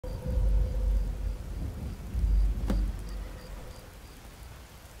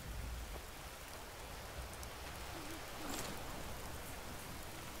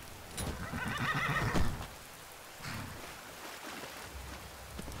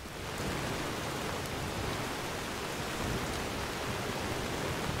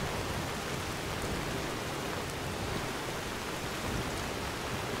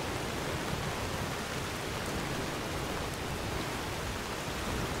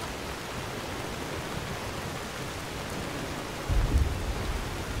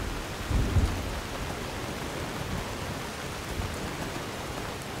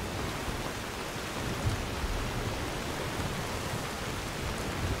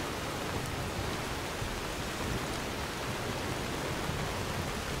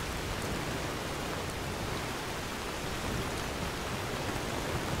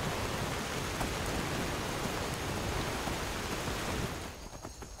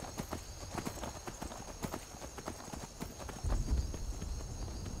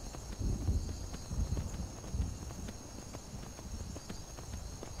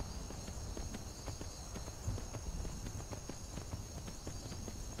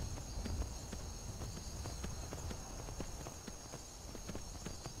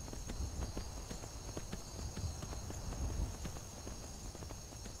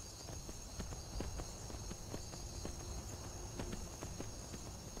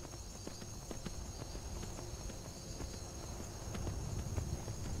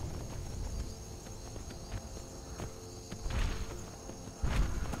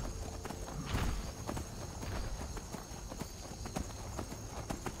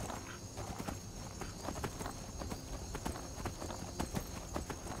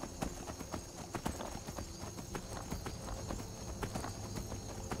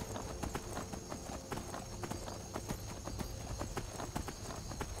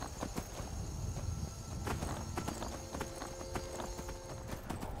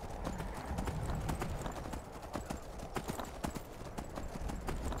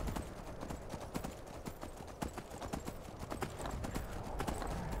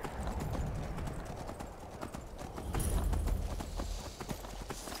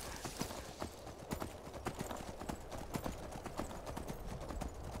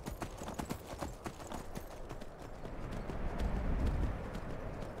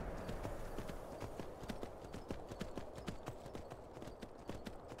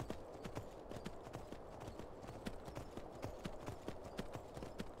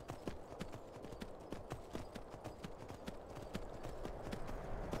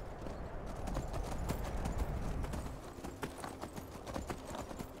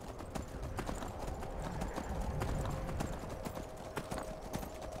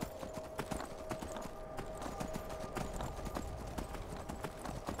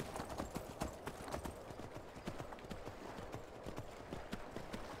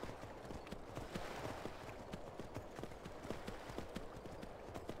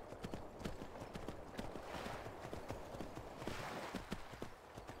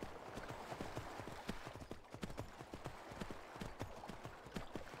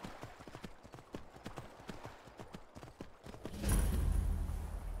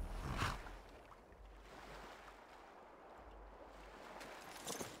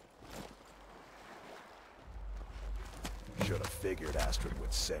Should have figured Astrid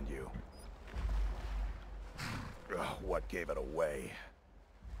would send you. Ugh, what gave it away?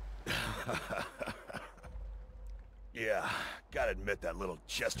 Yeah, gotta admit that little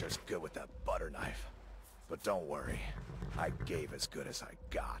Chester's good with that butter knife. But don't worry, I gave as good as I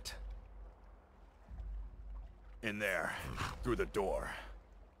got. In there, through the door.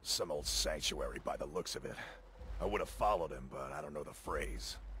 Some old sanctuary by the looks of it. I would have followed him, but I don't know the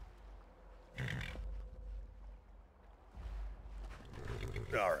phrase.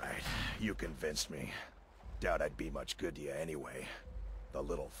 Alright, you convinced me. Doubt I'd be much good to you anyway. The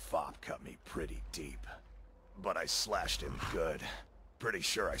little fop cut me pretty deep. But I slashed him good. Pretty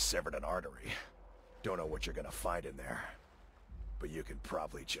sure I severed an artery. Don't know what you're gonna find in there. But you can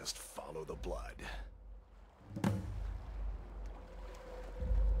probably just follow the blood. What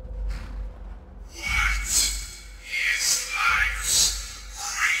is life's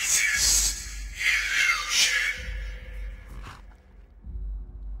greatest illusion?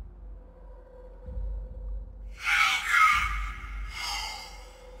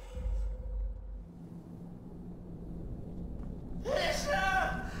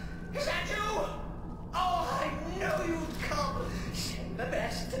 Listener! Is that you? Oh, I knew you'd come! Send the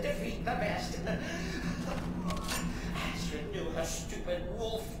best to defeat the best. Astrid knew her stupid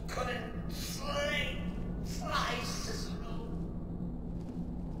wolf couldn't slice Cicero.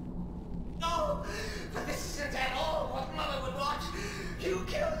 No, but this isn't at all what Mother would want. You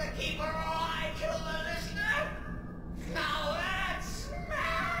kill the keeper or I kill the listener. Now that's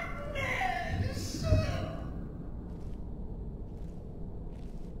madness!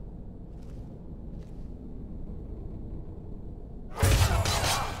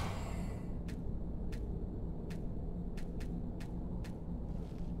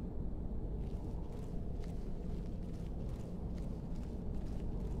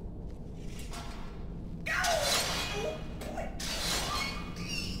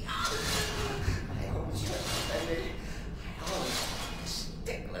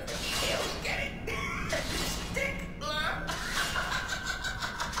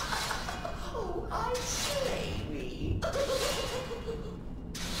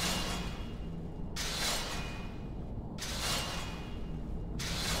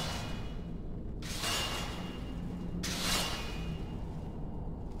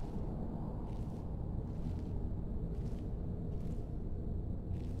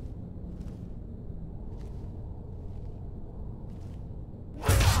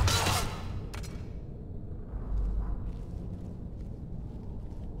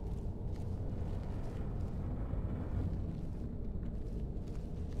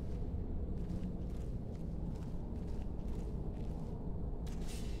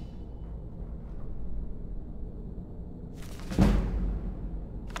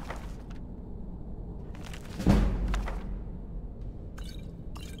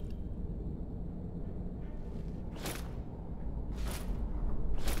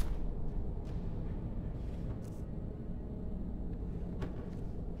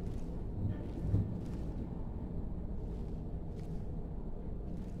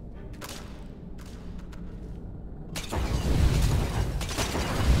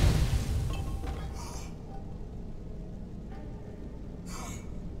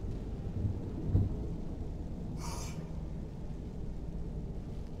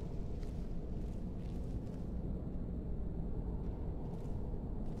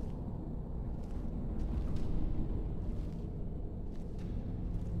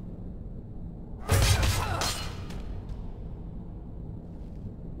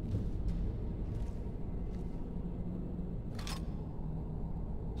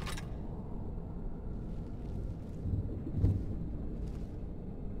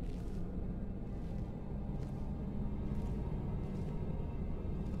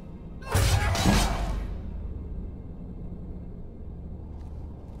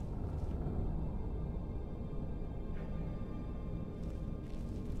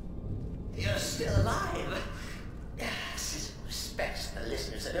 You're still alive. Cicero respects the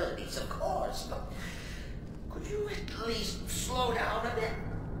listener's abilities, of course, but could you at least slow down a bit?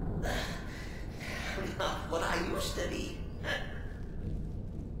 Not what I used to be.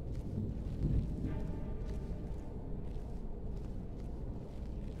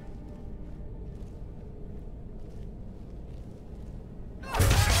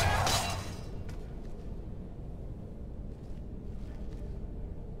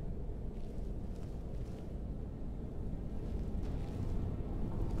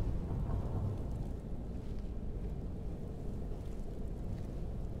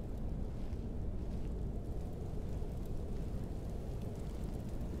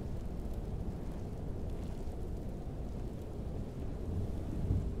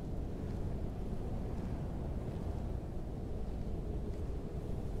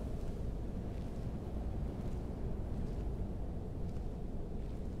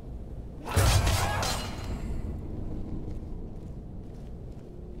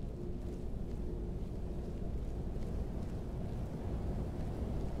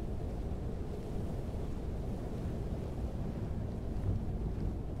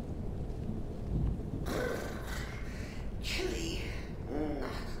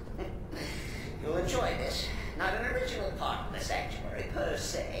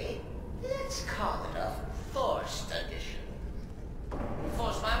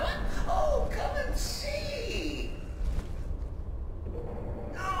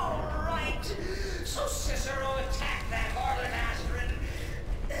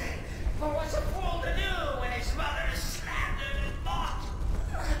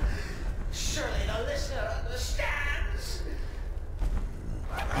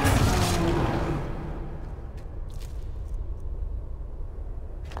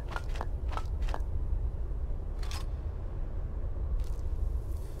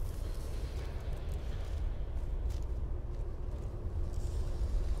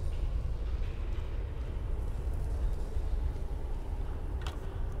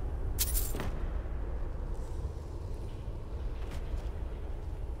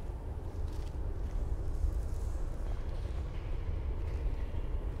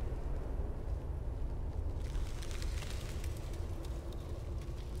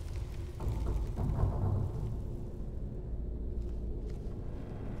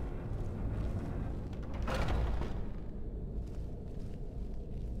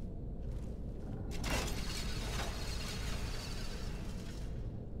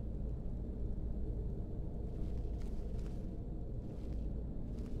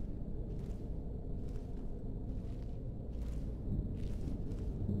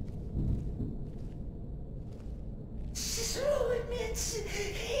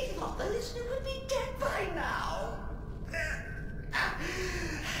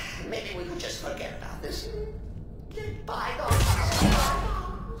 maybe we could just forget about this. Let bygones be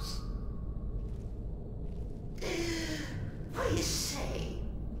bygones. What do you say?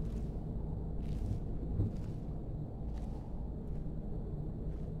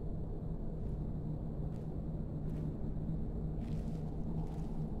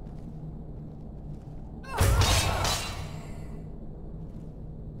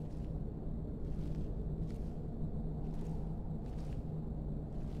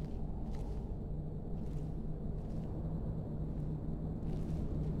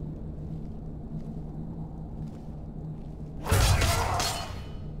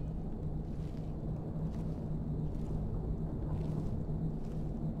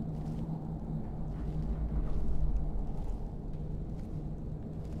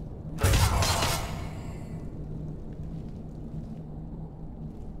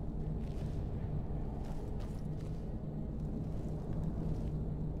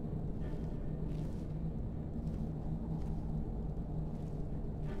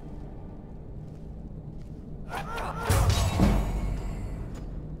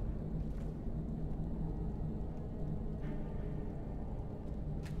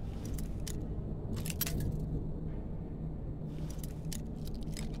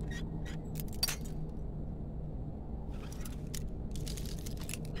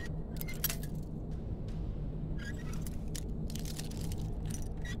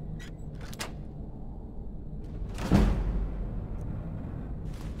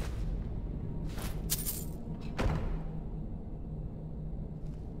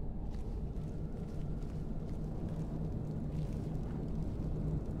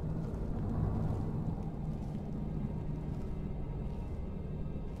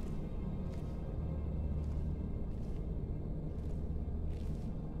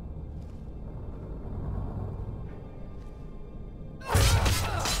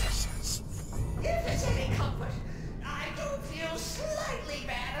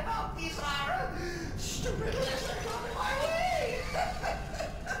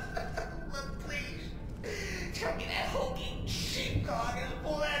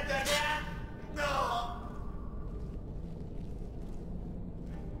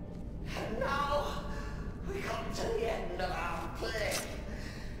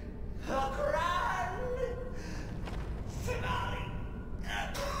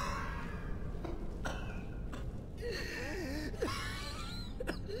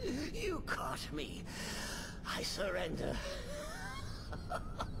 Me. I surrender.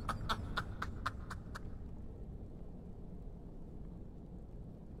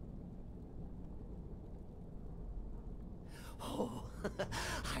 Oh,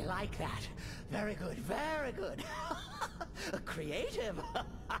 I like that. Very good, very good. Creative.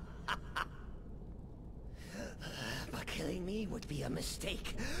 But killing me would be a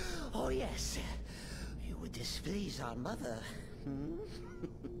mistake. Oh yes, you would displease our mother. Hmm?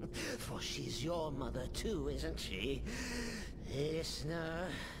 For she's your mother too, isn't she? Listener.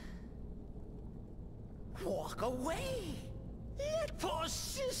 Walk away! Let poor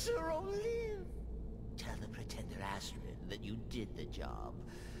Cicero live! Tell the pretender Astrid that you did the job.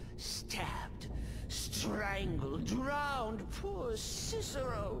 Stabbed, strangled, drowned poor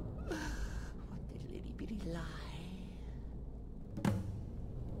Cicero! What little itty-bitty lie.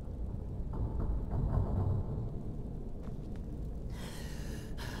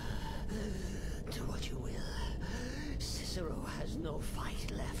 Cicero has no fight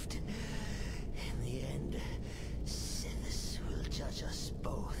left. In the end, Sithis will judge us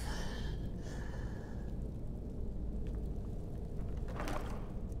both.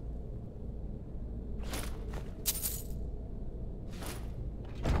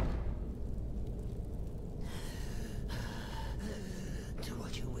 Do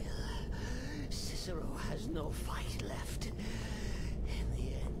what you will. Cicero has no fight left. In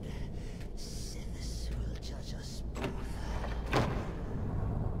the end, Sithis will judge us both.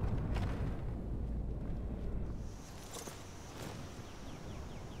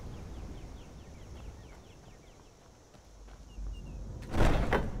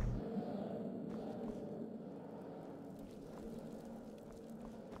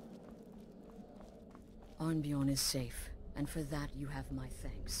 Arnbjorn is safe, and for that you have my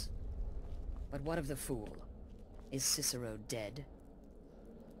thanks. But what of the fool? Is Cicero dead?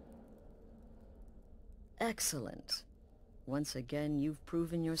 Excellent. Once again, you've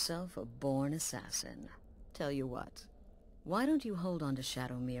proven yourself a born assassin. Tell you what, why don't you hold on to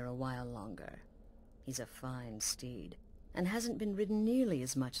Shadowmere a while longer? He's a fine steed, and hasn't been ridden nearly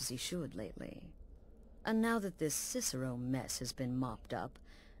as much as he should lately. And now that this Cicero mess has been mopped up,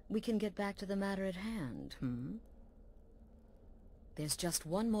 we can get back to the matter at hand, hmm? There's just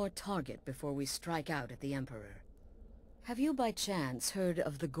one more target before we strike out at the Emperor. Have you by chance heard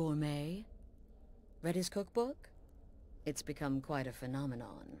of the Gourmet? Read his cookbook? It's become quite a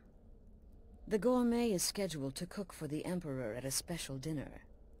phenomenon. The Gourmet is scheduled to cook for the Emperor at a special dinner.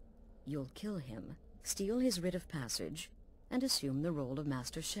 You'll kill him, steal his writ of passage, and assume the role of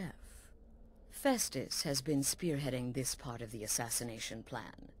Master Chef. Festus has been spearheading this part of the assassination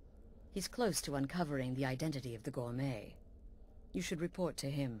plan. He's close to uncovering the identity of the Gourmet. You should report to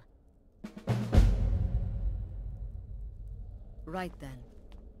him. Right then.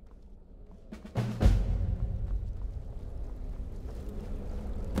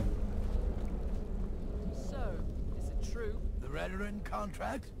 So, is it true? The redone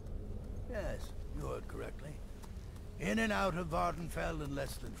contract? Yes, you heard correctly. In and out of Vardenfell in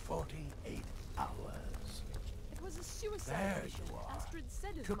less than 48 hours. It was a suicide There mission. you are. Astrid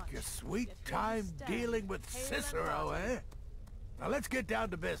said as Took much. your sweet Yet time stand, dealing with pale and Cicero, hearty. eh? Now let's get down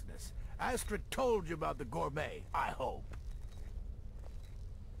to business. Astrid told you about the Gourmet, I hope.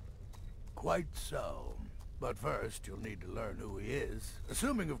 Quite so. But first, you'll need to learn who he is.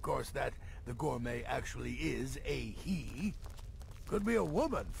 Assuming, of course, that the Gourmet actually is a he. Could be a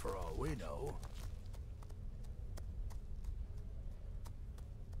woman, for all we know.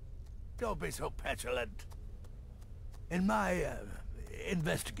 Don't be so petulant. In my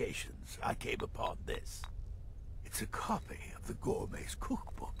investigations, I came upon this. It's a copy of the Gourmet's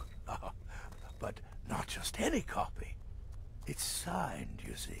cookbook. But not just any copy. It's signed,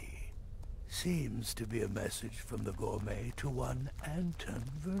 you see. Seems to be a message from the Gourmet to one Anton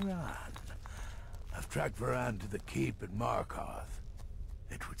Varan. I've tracked Varan to the keep in Markarth.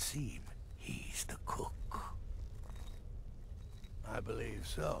 It would seem he's the cook. I believe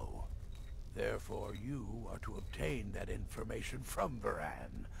so. Therefore, you are to obtain that information from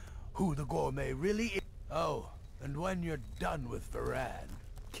Varan. Who the Gourmet really is. Oh, and when you're done with Varan,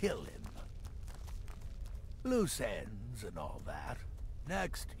 kill him. Loose ends and all that.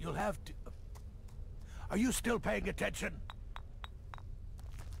 Next, you'll have to... Are you still paying attention?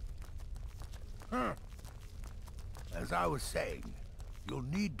 Huh. As I was saying, you'll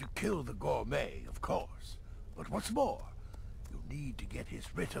need to kill the Gourmet, of course. But what's more, you'll need to get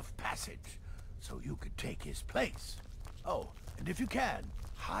his writ of passage, so you can take his place. Oh, and if you can,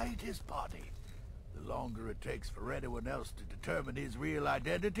 hide his body. The longer it takes for anyone else to determine his real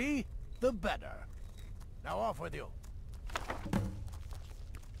identity, the better. Now off with you.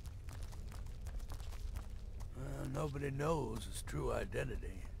 Nobody knows his true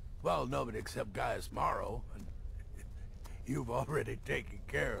identity. Well, nobody except Gaius Morrow, and you've already taken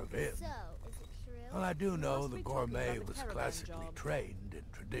care of him. So, is it true? Well, I do know must the be talking Gourmet about the was caravan classically job. trained in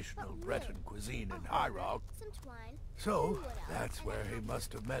traditional Oh, Breton really? cuisine in Oh, High Rock, some twine. so And what else? that's And where a he hat.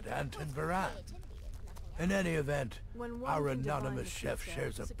 must have met Anton What's Varan. creativity if nothing In else? any event, When one our can divine anonymous the chef future,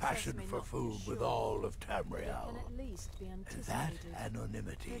 shares a success passion may for not be food with assured, all of but it can Tamriel. at least be And that anticipated.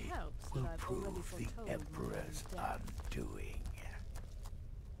 anonymity It helps that will I've already prove the foretold my Emperor's own death. undoing.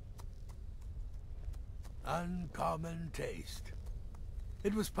 Uncommon Taste.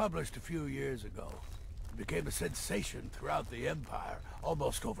 It was published a few years ago. It became a sensation throughout the Empire,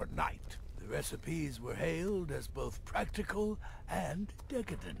 almost overnight. The recipes were hailed as both practical and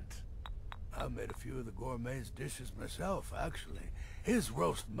decadent. I made a few of the Gourmet's dishes myself, actually. His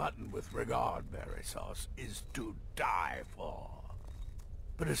roast mutton with regard berry sauce is to die for.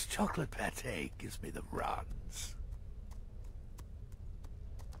 But his chocolate pate gives me the runs.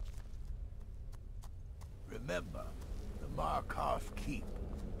 Remember, the Markarth Keep.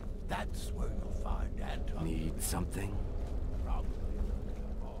 That's where you'll find Anton. Need something? Probably looking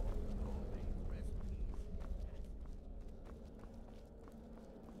up all the Gourmet recipes.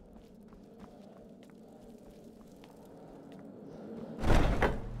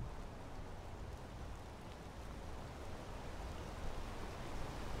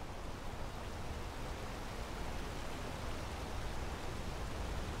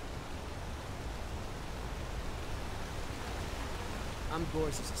 I'm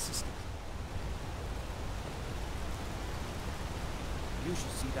Gore's assistant. You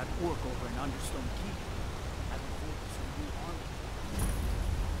should see that orc over in Understone Keep. Had the fortress of new armor.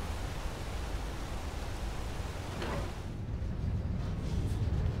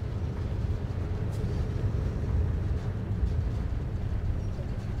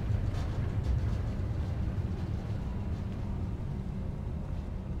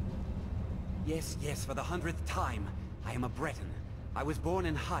 Yes, for the 100th time. I am a Breton. I was born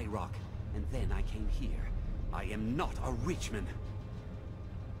in High Rock, and then I came here. I am not a Richman.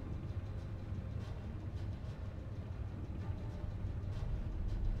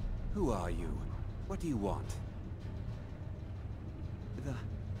 Who are you? What do you want?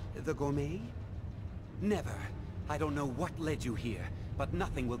 The Gourmet? Never. I don't know what led you here, but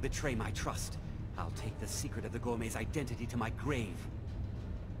nothing will betray my trust. I'll take the secret of the Gourmet's identity to my grave.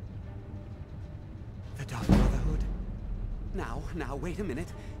 The Dark Brotherhood? Now, wait a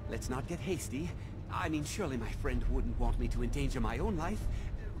minute. Let's not get hasty. I mean, surely my friend wouldn't want me to endanger my own life,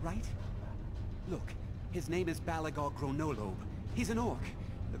 right? Look, his name is Balagor Gronolobe. He's an orc.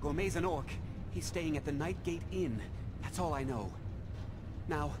 The Gourmet's an orc. He's staying at the Nightgate Inn. That's all I know.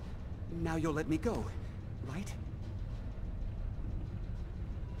 Now you'll let me go, right?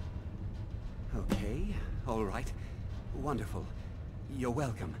 Okay, all right. Wonderful. You're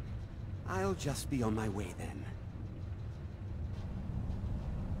welcome. I'll just be on my way then.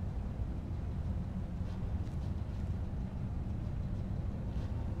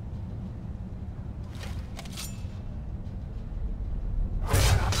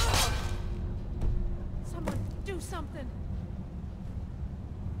 Someone do something!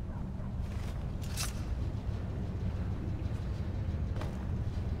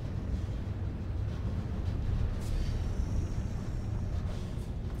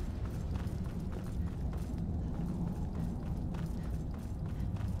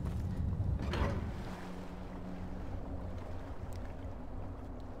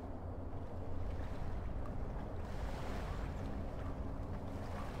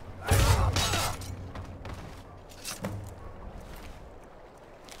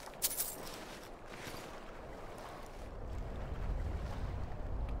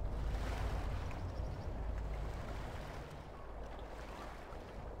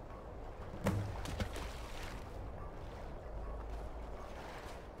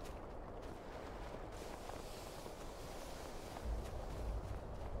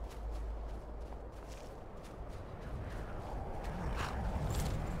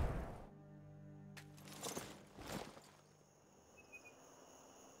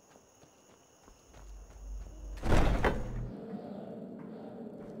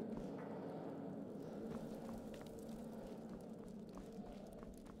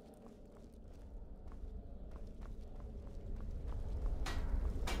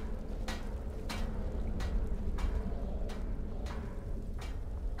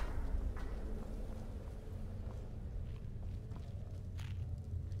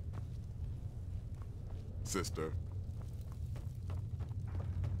 Sister.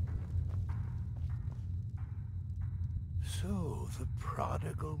 So, the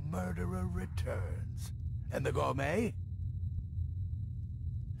prodigal murderer returns. And the Gourmet?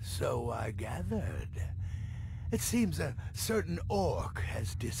 So I gathered. It seems a certain orc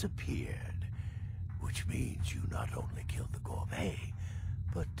has disappeared, which means you not only killed the Gourmet,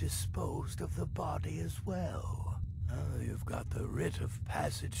 but disposed of the body as well. Oh, you've got the writ of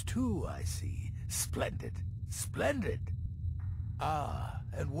passage too, I see. Splendid. Splendid! Ah,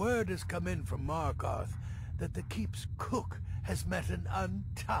 and word has come in from Markarth that the keep's cook has met an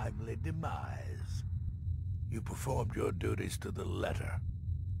untimely demise. You performed your duties to the letter.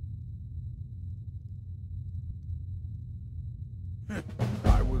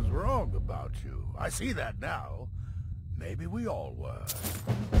 I was wrong about you. I see that now. Maybe we all were.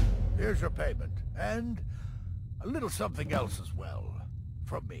 Here's your payment, and a little something else as well,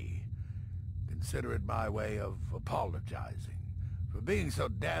 from me. Consider it my way of apologizing for being so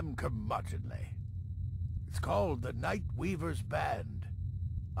damn curmudgeonly. It's called the Night Weaver's Band.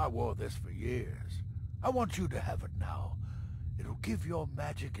 I wore this for years. I want you to have it now. It'll give your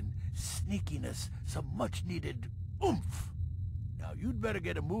magic and sneakiness some much-needed oomph. Now you'd better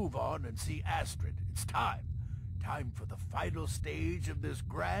get a move on and see Astrid. It's time. Time for the final stage of this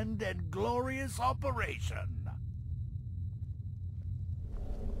grand and glorious operation.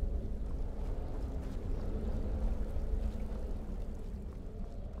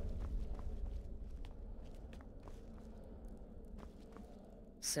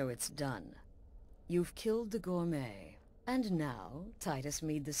 So it's done. You've killed the Gourmet, and now Titus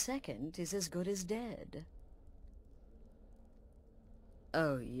Mead II is as good as dead.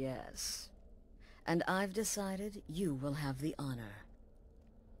 Oh yes. And I've decided you will have the honor.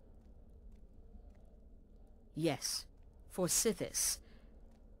 Yes, for Sithis,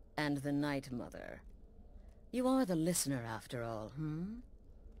 and the Night Mother. You are the listener after all,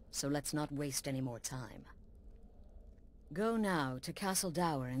 So let's not waste any more time. Go now to Castle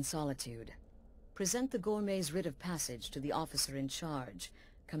Dower in Solitude. Present the Gourmet's writ of passage to the officer in charge,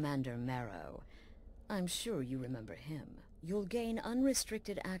 Commander Marrow. I'm sure you remember him. You'll gain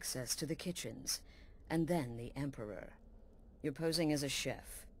unrestricted access to the kitchens, and then the Emperor. You're posing as a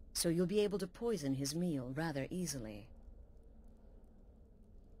chef, so you'll be able to poison his meal rather easily.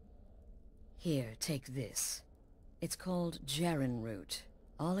 Here, take this. It's called Jaren root.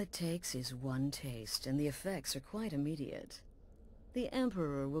 All it takes is one taste, and the effects are quite immediate. The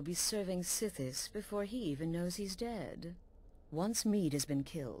Emperor will be serving Sithis before he even knows he's dead. Once Mead has been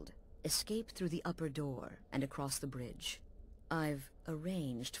killed, escape through the upper door and across the bridge. I've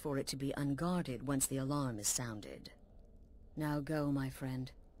arranged for it to be unguarded once the alarm is sounded. Now go, my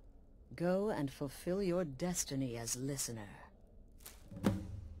friend. Go and fulfill your destiny as listener.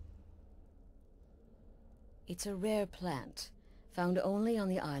 It's a rare plant, found only on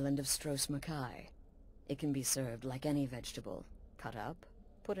the island of Stros Makai. It can be served like any vegetable, cut up,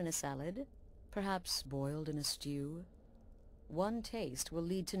 put in a salad, perhaps boiled in a stew. One taste will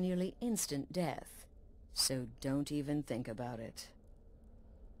lead to nearly instant death, so don't even think about it.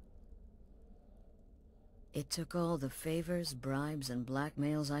 It took all the favors, bribes, and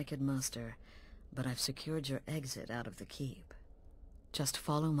blackmails I could muster, but I've secured your exit out of the keep. Just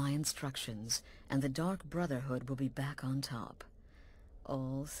follow my instructions, and the Dark Brotherhood will be back on top.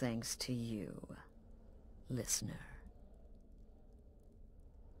 All thanks to you, listener.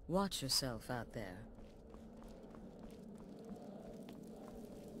 Watch yourself out there.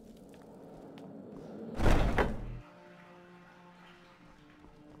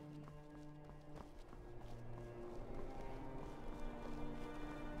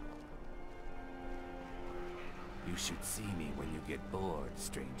 You should see me when you get bored,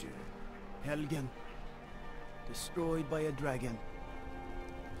 stranger. Helgen. Destroyed by a dragon.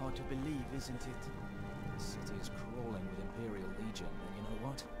 Hard to believe, isn't it? The city is crawling with Imperial Legion, and you know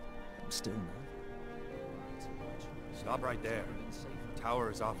what? I'm still nervous. Stop right there. The tower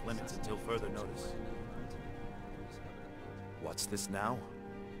is off limits until further notice. What's this now?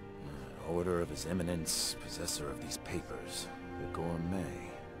 Order of His Eminence, possessor of these papers, the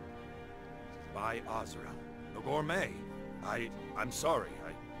Gourmet. By Azra. The Gourmet! I'm sorry,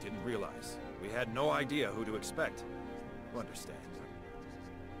 I didn't realize. We had no idea who to expect. You understand.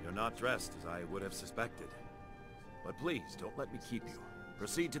 You're not dressed as I would have suspected. But please, don't let me keep you.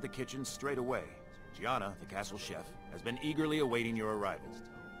 Proceed to the kitchen straight away. Gianna, the castle chef, has been eagerly awaiting your arrival.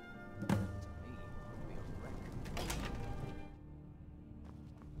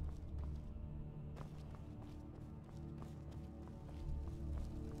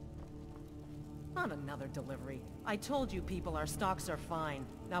 Not another delivery. I told you people our stocks are fine.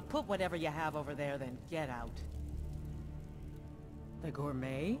 Now put whatever you have over there, then get out. The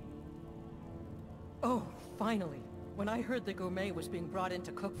Gourmet? Oh, finally. When I heard the Gourmet was being brought in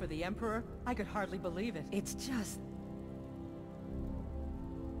to cook for the Emperor, I could hardly believe it. It's just...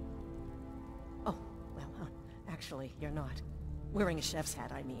 Oh, well, actually, you're not. Wearing a chef's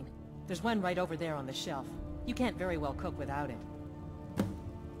hat, I mean. There's one right over there on the shelf. You can't very well cook without it.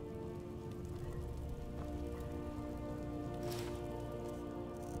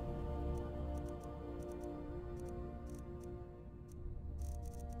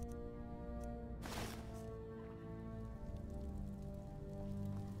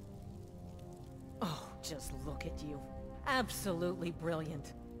 Just look at you. Absolutely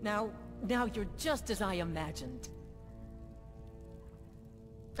brilliant. Now you're just as I imagined.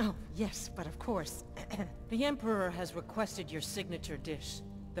 Oh, yes, but of course. The Emperor has requested your signature dish,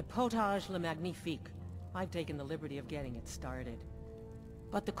 the potage le magnifique. I've taken the liberty of getting it started.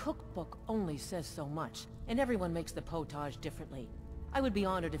 But the cookbook only says so much, and everyone makes the potage differently. I would be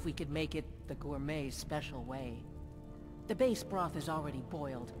honored if we could make it the Gourmet's special way. The base broth is already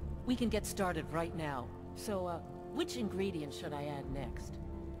boiled. We can get started right now. So, which ingredient should I add next?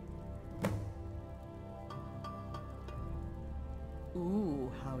 Ooh,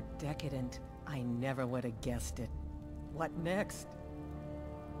 how decadent. I never would have guessed it. What next?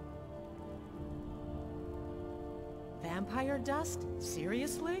 Vampire dust?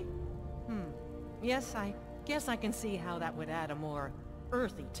 Seriously? Yes, I guess I can see how that would add a more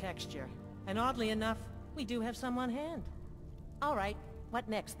earthy texture. And oddly enough, we do have some on hand. All right, what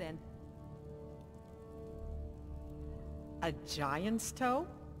next then? A giant's toe?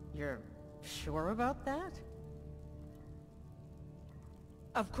 You're sure about that?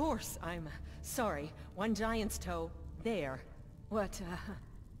 Of course, I'm sorry. One giant's toe, there. What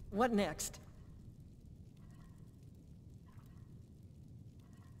next?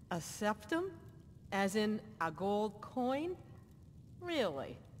 A septum? As in a gold coin?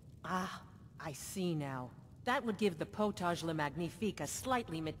 Really? Ah, I see now. That would give the potage le magnifique a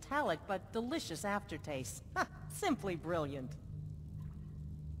slightly metallic but delicious aftertaste. Ha! Simply brilliant.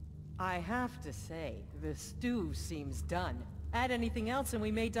 I have to say, the stew seems done. Add anything else and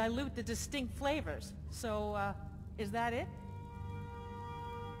we may dilute the distinct flavors. So, is that it?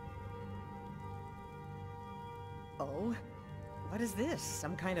 Oh? What is this?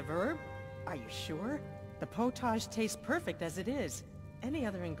 Some kind of herb? Are you sure? The potage tastes perfect as it is. Any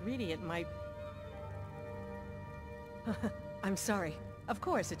other ingredient might... I'm sorry. Of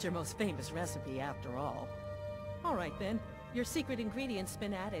course, it's your most famous recipe after all. All right then, your secret ingredient's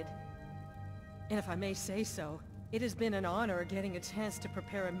been added. And if I may say so, it has been an honor getting a chance to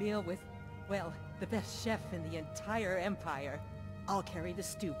prepare a meal with, well, the best chef in the entire Empire. I'll carry the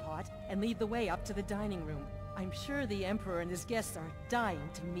stew pot and lead the way up to the dining room. I'm sure the Emperor and his guests are dying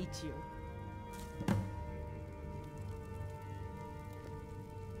to meet you.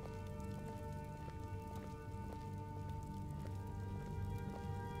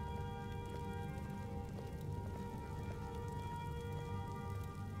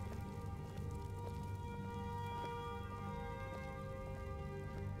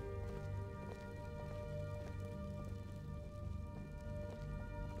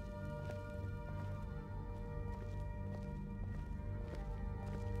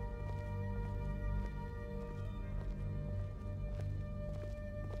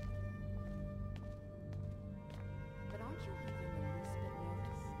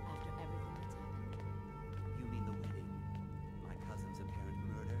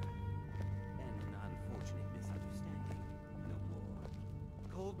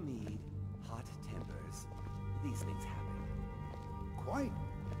 Mead, hot tempers. These things happen. Quite.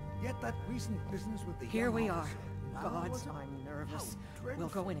 Yet that recent business with the Here young we are. officer, now Gods, was it? I'm nervous. How We'll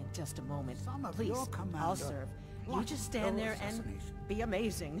dreadful. go in just a moment. Some of Please, your commander I'll serve. You plotted just stand your there and assassination. be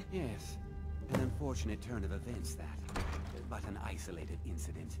amazing. Yes. An unfortunate turn of events, that. But an isolated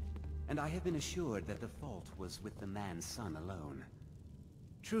incident. And I have been assured that the fault was with the man's son alone.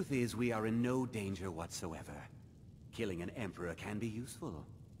 Truth is, we are in no danger whatsoever. Killing an emperor can be useful.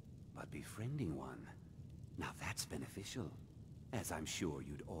 But befriending one, now that's beneficial, as I'm sure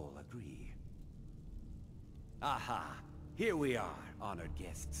you'd all agree. Aha! Here we are, honored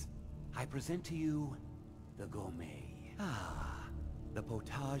guests. I present to you the Gourmet. Ah, the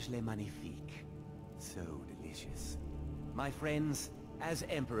potage le magnifique. So delicious. My friends, as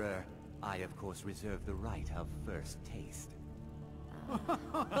Emperor, I of course reserve the right of first taste.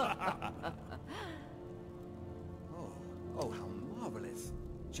 Oh, how marvelous.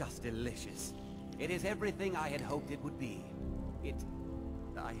 Just delicious. It is everything I had hoped it would be.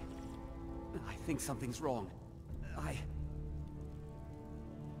 I think something's wrong.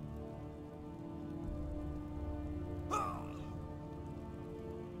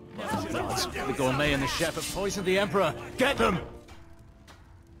 The Gourmet and the chef have poisoned the Emperor. Get them!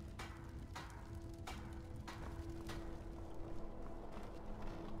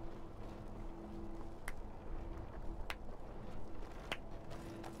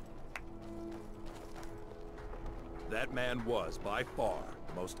 That man was, by far,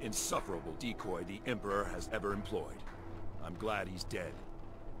 the most insufferable decoy the Emperor has ever employed. I'm glad he's dead.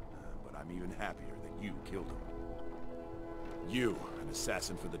 But I'm even happier that you killed him. You, an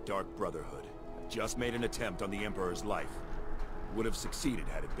assassin for the Dark Brotherhood, just made an attempt on the Emperor's life. Would have succeeded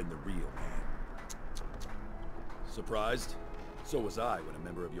had it been the real man. Surprised? So was I when a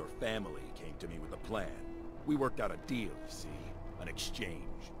member of your family came to me with a plan. We worked out a deal, you see. An exchange.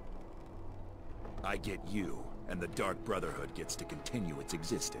 I get you, and the Dark Brotherhood gets to continue its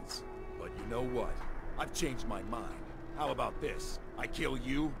existence. But you know what? I've changed my mind. How about this? I kill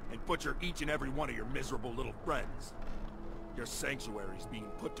you, and butcher each and every one of your miserable little friends. Your sanctuary's being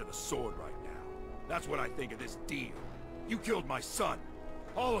put to the sword right now. That's what I think of this deal. You killed my son.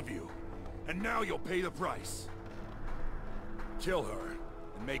 All of you. And now you'll pay the price. Kill her,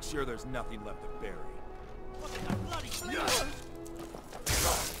 and make sure there's nothing left to bury. What in the bloody...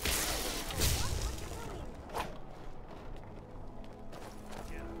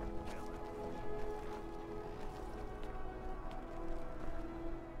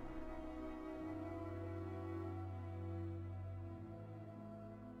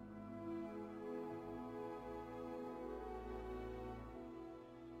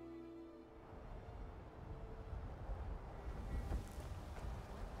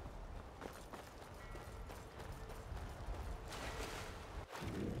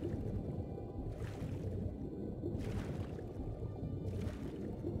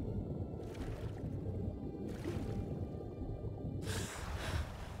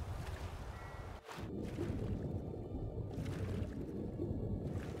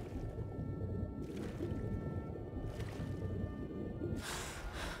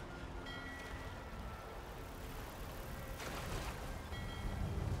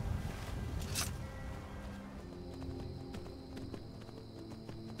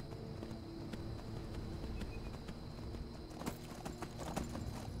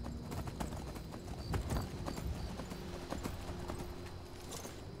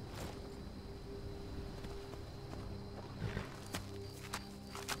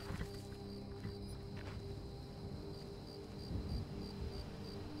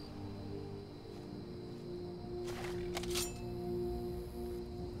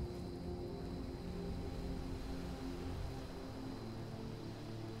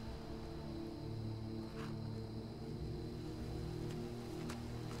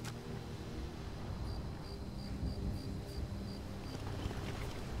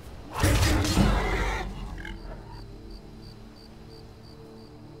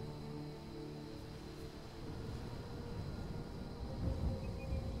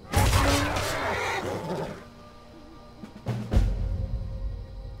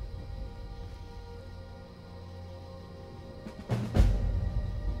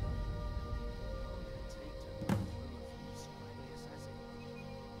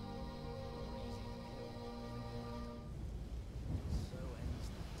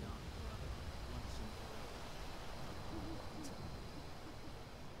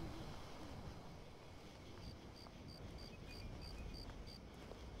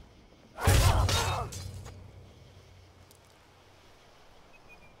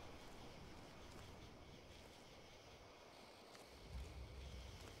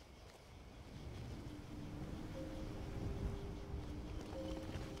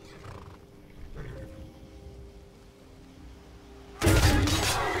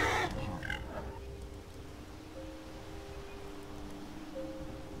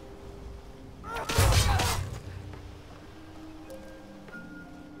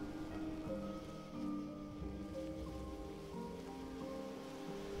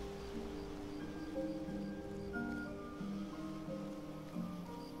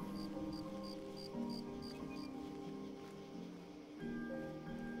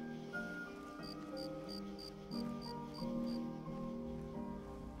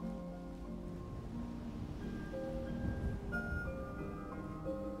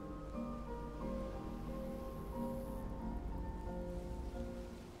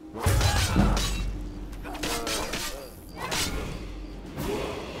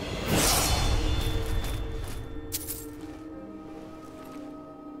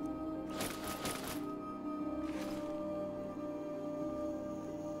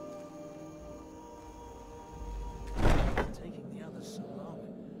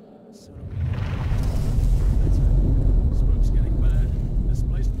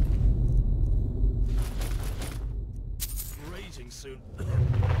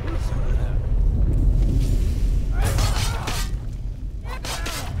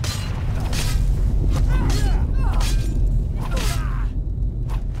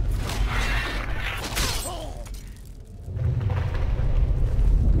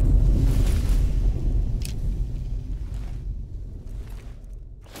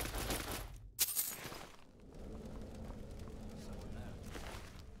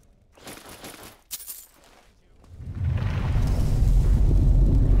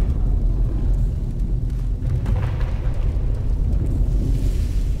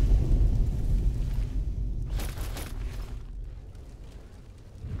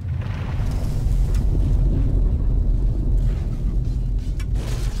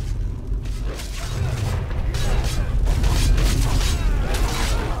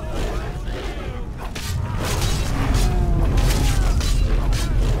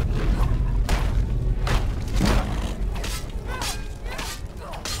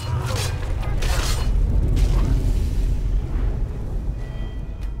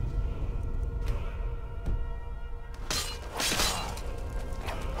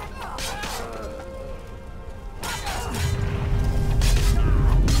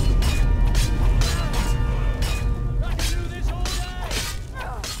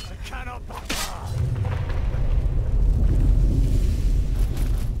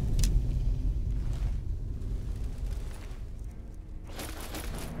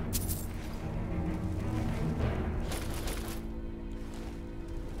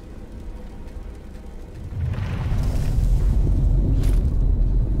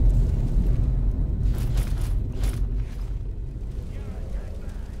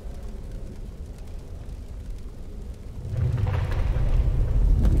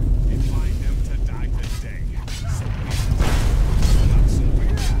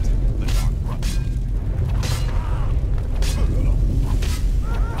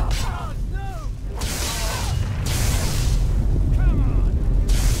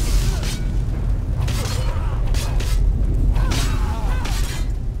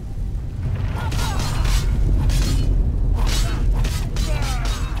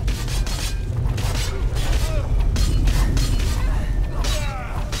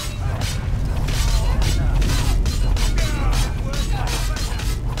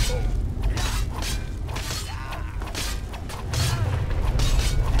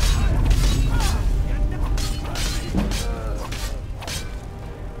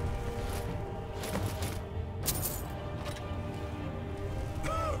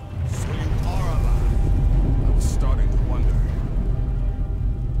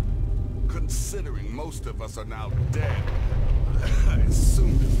 most of us are now dead. I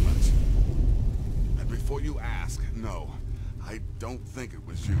assumed as much. And before you ask, no, I don't think it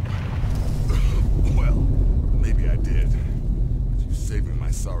was you. Well, maybe I did. But you saving my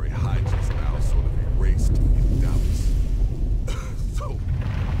sorry hide just now sort of erased any doubts. So,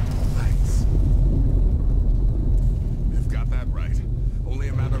 thanks. You've got that right. Only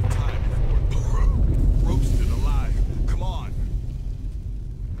a matter of time before we're roasted alive. Come on.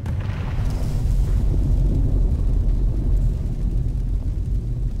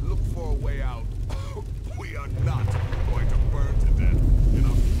 Look for a way out. We are not going to burn to death in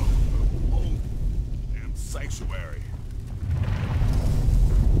our own damn sanctuary.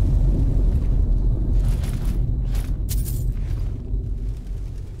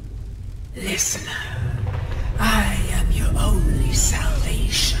 Listener, I am your only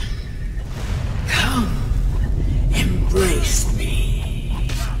salvation. Come, embrace me.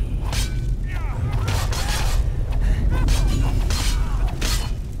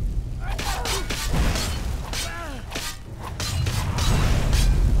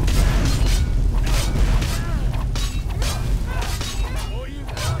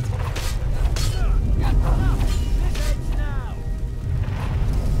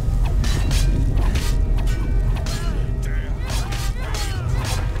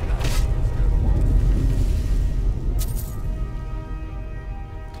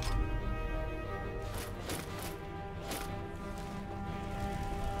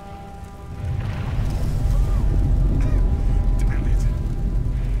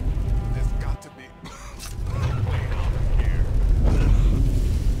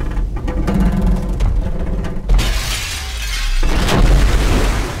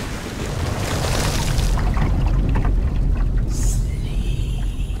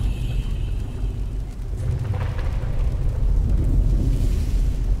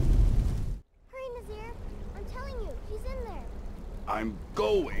 I'm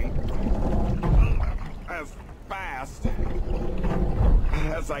going as fast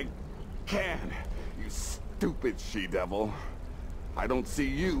as I can, you stupid she-devil. I don't see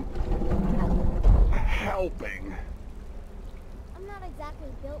you helping. I'm not exactly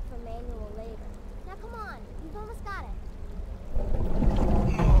built for manual labor. Now come on, you've almost got it.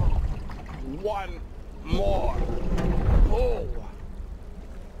 One more pull.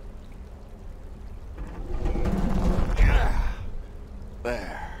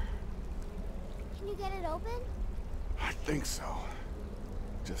 There. Can you get it open? I think so.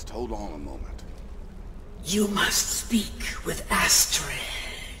 Just hold on a moment. You must speak with Astrid.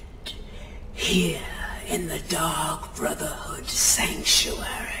 Here in the Dark Brotherhood Sanctuary.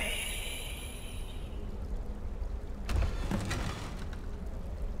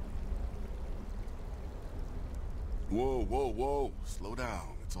 Whoa, whoa, whoa. Slow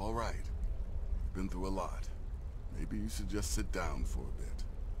down. It's all right. Been through a lot. Maybe you should just sit down for a bit.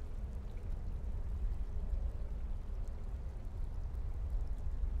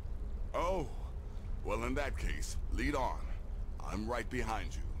 Oh, well in that case, lead on. I'm right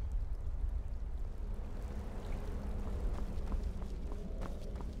behind you.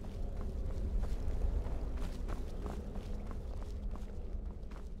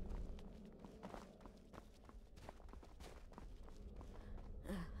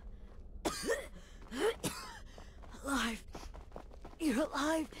 Alive. You're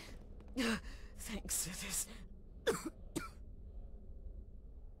alive. Thanks to this.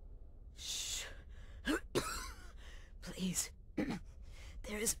 Shh. Please.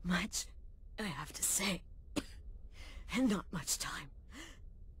 There is much I have to say. And not much time.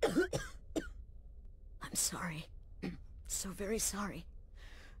 I'm sorry. So very sorry.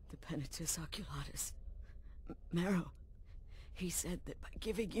 The Penitus Oculatus. Marrow. He said that by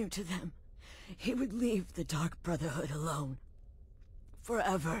giving you to them, he would leave the Dark Brotherhood alone.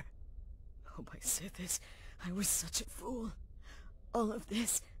 Forever. Oh, my Sithis, I was such a fool. All of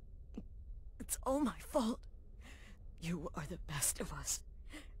this, it's all my fault. You are the best of us,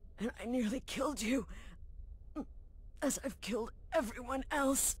 and I nearly killed you, as I've killed everyone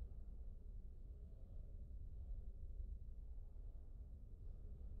else.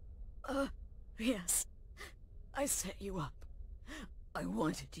 Yes, I set you up. I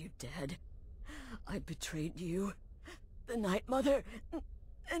wanted you dead. I betrayed you, the Night Mother,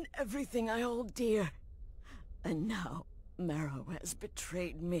 and everything I hold dear. And now, Marrow has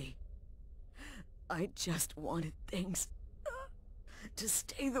betrayed me. I just wanted things to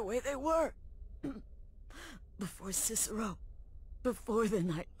stay the way they were. Before Cicero, before the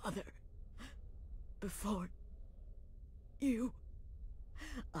Night Mother, before you.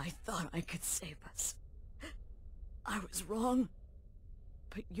 I thought I could save us. I was wrong.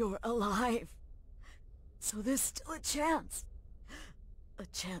 But you're alive. So there's still a chance. A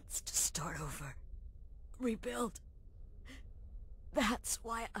chance to start over. Rebuild. That's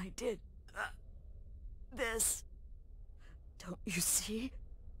why I did this. Don't you see?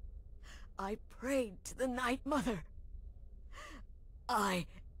 I prayed to the Night Mother. I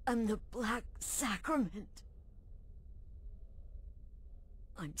am the Black Sacrament.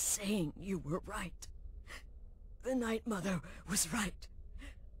 I'm saying you were right. The Night Mother was right.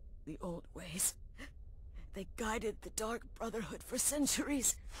 The old ways, they guided the Dark Brotherhood for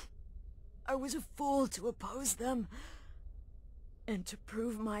centuries. I was a fool to oppose them. And to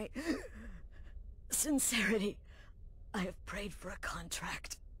prove my sincerity, I have prayed for a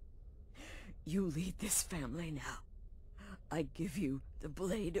contract. You lead this family now. I give you the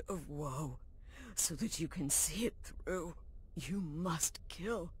Blade of Woe, so that you can see it through. You must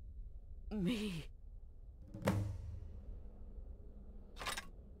kill me.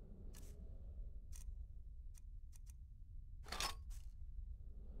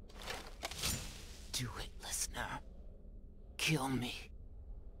 Do it, listener. Kill me.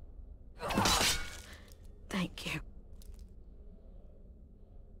 Thank you.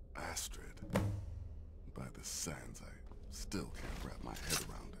 Astrid. By the sands, I still can't wrap my head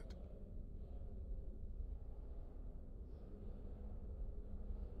around it.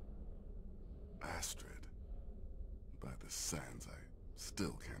 Astrid. By the sands, I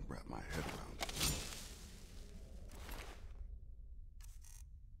still can't wrap my head around it.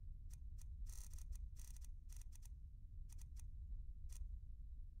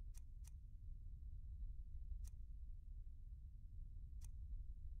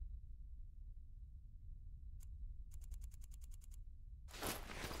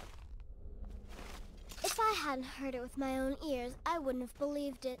 If I hadn't heard it with my own ears, I wouldn't have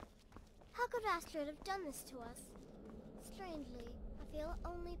believed it. How could Astrid have done this to us? Strangely, I feel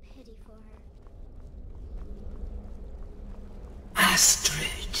only pity for her.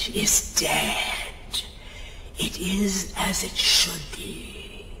 Astrid is dead. It is as it should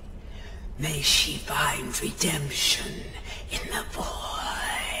be. May she find redemption in the void.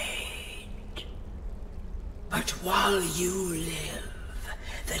 But while you live,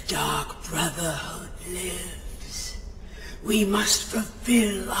 the Dark Brotherhood lives. We must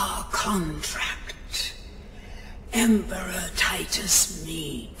fulfill our contract. Emperor Titus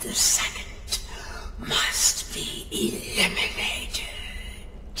Mede II must be eliminated.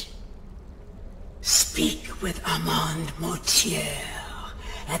 Speak with Armand Mortier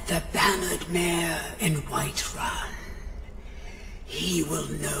at the Bannered Mare in Whiterun. He will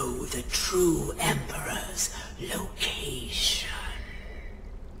know the true Emperor's location.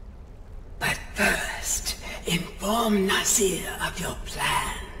 But first, inform Nazir of your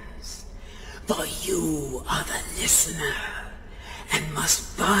plans, for you are the listener, and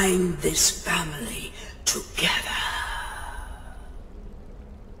must bind this family together.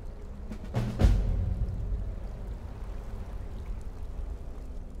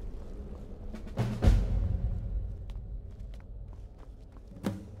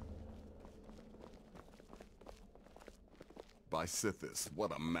 By Sithis,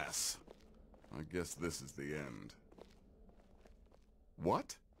 what a mess. I guess this is the end.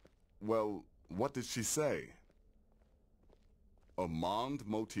 What? Well, what did she say? Armand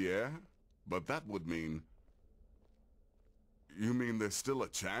Mortier? But that would mean... You mean there's still a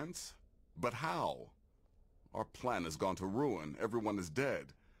chance? But how? Our plan has gone to ruin. Everyone is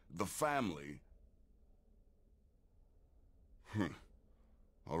dead. The family...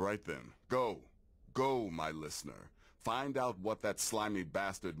 All right then. Go. Go, my listener. Find out what that slimy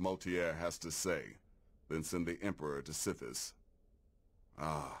bastard Mortier has to say. Then send the Emperor to Sithis.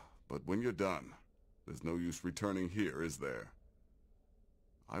 Ah, but when you're done, there's no use returning here, is there?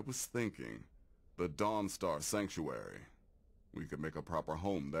 I was thinking, the Dawnstar Sanctuary. We could make a proper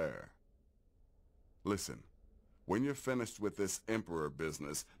home there. Listen, when you're finished with this Emperor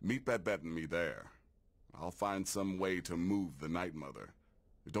business, meet Babette and me there. I'll find some way to move the Night Mother.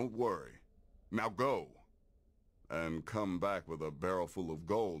 Don't worry. Now go! And come back with a barrel full of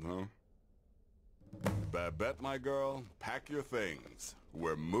gold, huh? Babette, my girl, pack your things.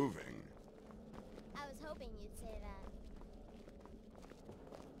 We're moving. I was hoping you'd say that.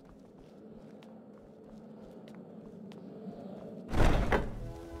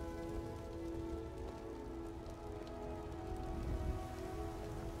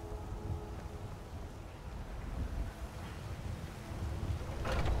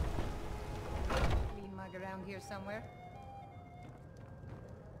 Clean mug around here somewhere?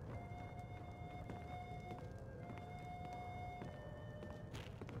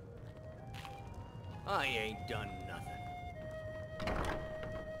 I ain't done nothing.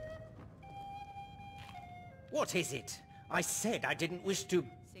 What is it? I said I didn't wish to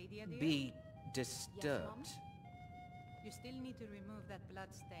Say the idea? be disturbed. You still need to remove that blood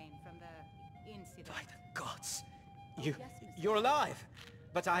stain from the incident. By the gods! You're alive!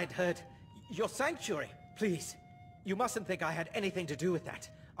 But I had heard your sanctuary. Please, you mustn't think I had anything to do with that.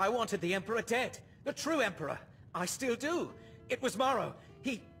 I wanted the Emperor dead. The true Emperor. I still do. It was Morrow.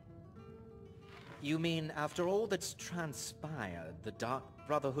 He... You mean after all that's transpired, the Dark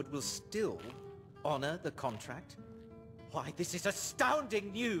Brotherhood will still honor the contract? Why, this is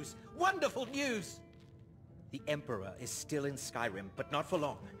astounding news! Wonderful news! The Emperor is still in Skyrim, but not for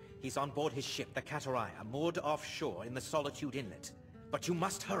long. He's on board his ship, the Kataraya, moored offshore in the Solitude Inlet. But you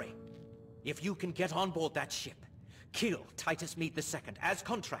must hurry. If you can get on board that ship, kill Titus Mead II, as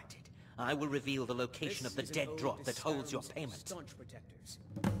contracted. I will reveal the location of the dead drop that holds your payment. Staunch protectors,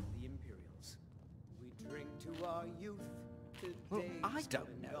 the Imperials. We drink to our youth. Well, I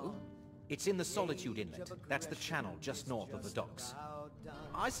don't know. It's in the Solitude Inlet. That's the channel just north of the docks.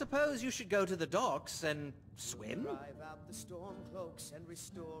 I suppose you should go to the docks and swim?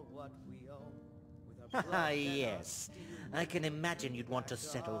 Ah, yes. I can imagine you'd want to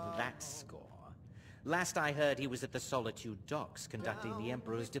settle that score. Last I heard, he was at the Solitude docks conducting the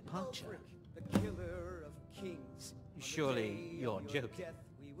Emperor's departure. Surely you're joking.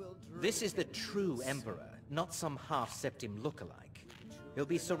 This is the true Emperor, not some half-septim lookalike. He'll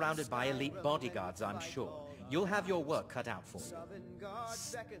be surrounded by elite bodyguards, I'm sure. You'll have your work cut out for you.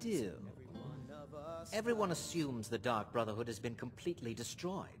 Still, everyone assumes the Dark Brotherhood has been completely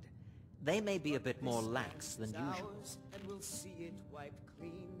destroyed. They may be a bit more lax than usual.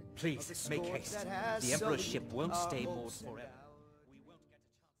 Please, make haste. The Emperor's ship won't stay moored forever.